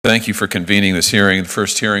thank you for convening this hearing, the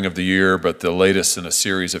first hearing of the year, but the latest in a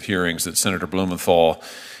series of hearings that Senator Blumenthal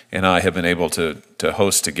and I have been able to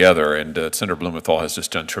host together. And Senator Blumenthal has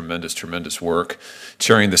just done tremendous work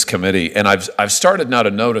chairing this committee. And I've started now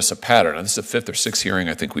to notice a pattern. And this is the fifth or sixth hearing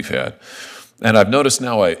I think we've had. And I've noticed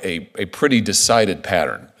now a pretty decided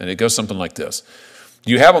pattern. And it goes something like this.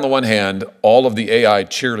 You have on the one hand all of the AI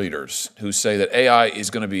cheerleaders who say that AI is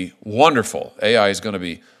going to be wonderful. AI is going to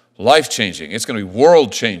be life-changing. It's going to be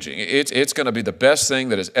world-changing. It's going to be the best thing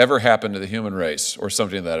that has ever happened to the human race, or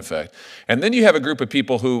something to that effect. And then you have a group of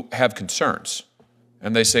people who have concerns.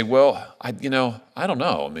 And they say, well, I don't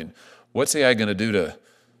know. I mean, what's AI going to do to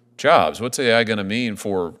jobs? What's AI going to mean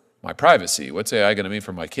for my privacy? What's AI going to mean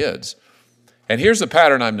for my kids? And here's the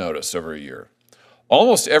pattern I've noticed over a year.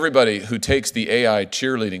 Almost everybody who takes the AI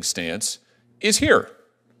cheerleading stance is here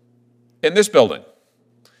in this building.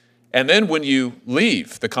 And then when you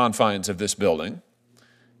leave the confines of this building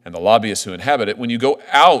and the lobbyists who inhabit it, when you go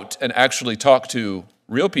out and actually talk to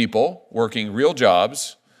real people working real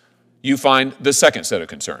jobs, you find the second set of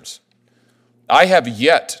concerns. I have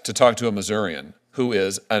yet to talk to a Missourian who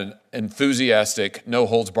is an enthusiastic,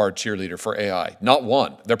 no-holds-barred cheerleader for AI. Not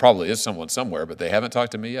one. There probably is someone somewhere, but they haven't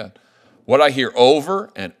talked to me yet. What I hear over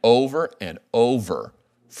and over and over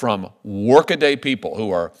from workaday people who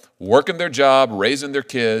are working their job, raising their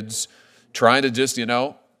kids, trying to just,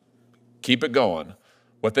 keep it going.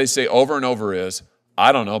 What they say over and over is,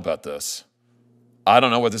 I don't know about this. I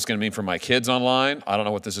don't know what this is going to mean for my kids online. I don't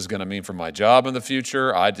know what this is going to mean for my job in the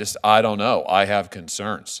future. I don't know. I have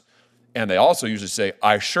concerns. And they also usually say,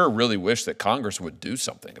 I sure really wish that Congress would do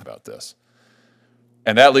something about this.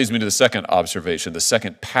 And that leads me to the second observation, the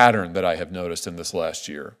second pattern that I have noticed in this last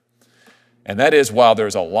year. And that is, while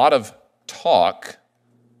there's a lot of talk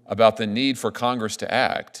about the need for Congress to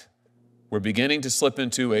act, we're beginning to slip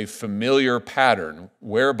into a familiar pattern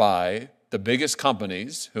whereby the biggest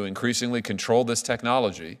companies who increasingly control this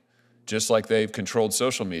technology, just like they've controlled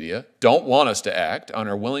social media, don't want us to act and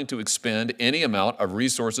are willing to expend any amount of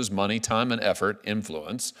resources, money, time, and effort,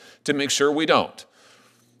 influence, to make sure we don't.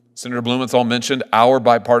 Senator Blumenthal mentioned our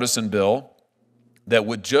bipartisan bill that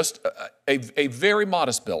would just, a very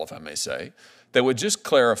modest bill, if I may say, that would just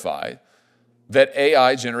clarify that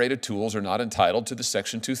AI-generated tools are not entitled to the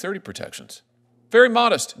Section 230 protections. Very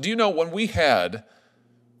modest. Do you know, when we had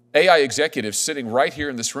AI executives sitting right here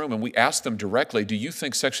in this room and we asked them directly, do you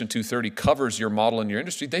think Section 230 covers your model in your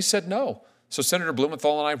industry? They said no. So Senator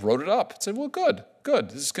Blumenthal and I wrote it up and said, well, good.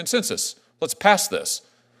 This is consensus. Let's pass this.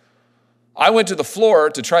 I went to the floor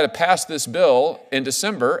to try to pass this bill in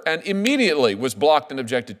December and immediately was blocked and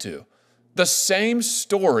objected to. The same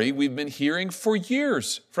story we've been hearing for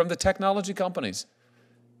years from the technology companies.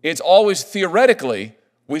 It's always theoretically,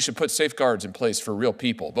 we should put safeguards in place for real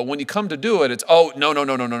people. But when you come to do it, it's, oh,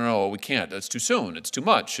 no, we can't. That's too soon. It's too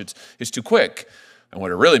much. It's too quick. And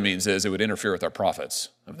what it really means is it would interfere with our profits.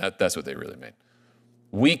 I mean, that's what they really mean.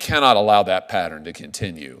 We cannot allow that pattern to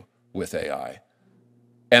continue with AI.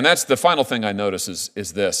 And that's the final thing I notice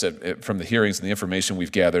is this, from the hearings and the information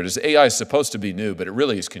we've gathered, is AI is supposed to be new, but it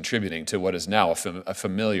really is contributing to what is now a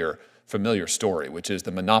familiar story, which is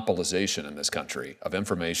the monopolization in this country of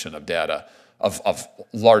information, of data, of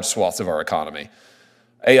large swaths of our economy.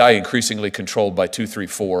 AI increasingly controlled by 2, 3,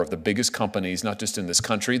 4 of the biggest companies, not just in this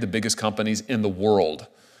country, the biggest companies in the world.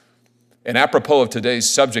 And apropos of today's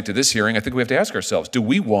subject of this hearing, I think we have to ask ourselves, do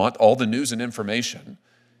we want all the news and information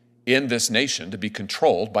in this nation to be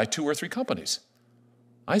controlled by 2 or 3 companies?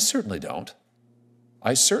 I certainly don't.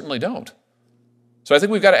 So I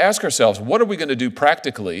think we've got to ask ourselves, what are we going to do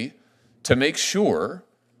practically to make sure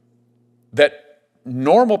that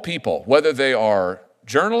normal people, whether they are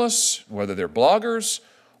journalists, whether they're bloggers,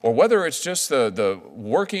 or whether it's just the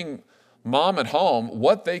working mom at home,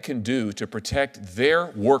 what they can do to protect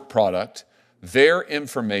their work product, their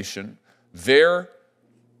information, their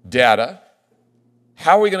data.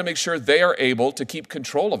 How are we going to make sure they are able to keep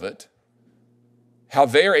control of it? How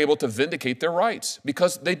they are able to vindicate their rights?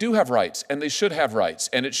 Because they do have rights, and they should have rights.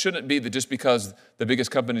 And it shouldn't be that just because the biggest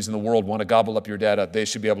companies in the world want to gobble up your data, they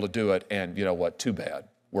should be able to do it, and you know what, too bad.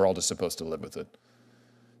 We're all just supposed to live with it.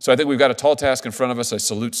 So I think we've got a tall task in front of us. I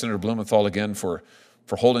salute Senator Blumenthal again for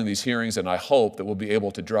holding these hearings, and I hope that we'll be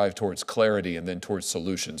able to drive towards clarity and then towards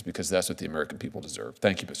solutions, because that's what the American people deserve.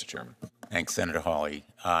 Thank you, Mr. Chairman. Thanks, Senator Hawley.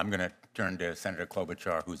 I'm going to turn to Senator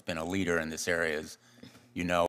Klobuchar, who's been a leader in this area, as you know.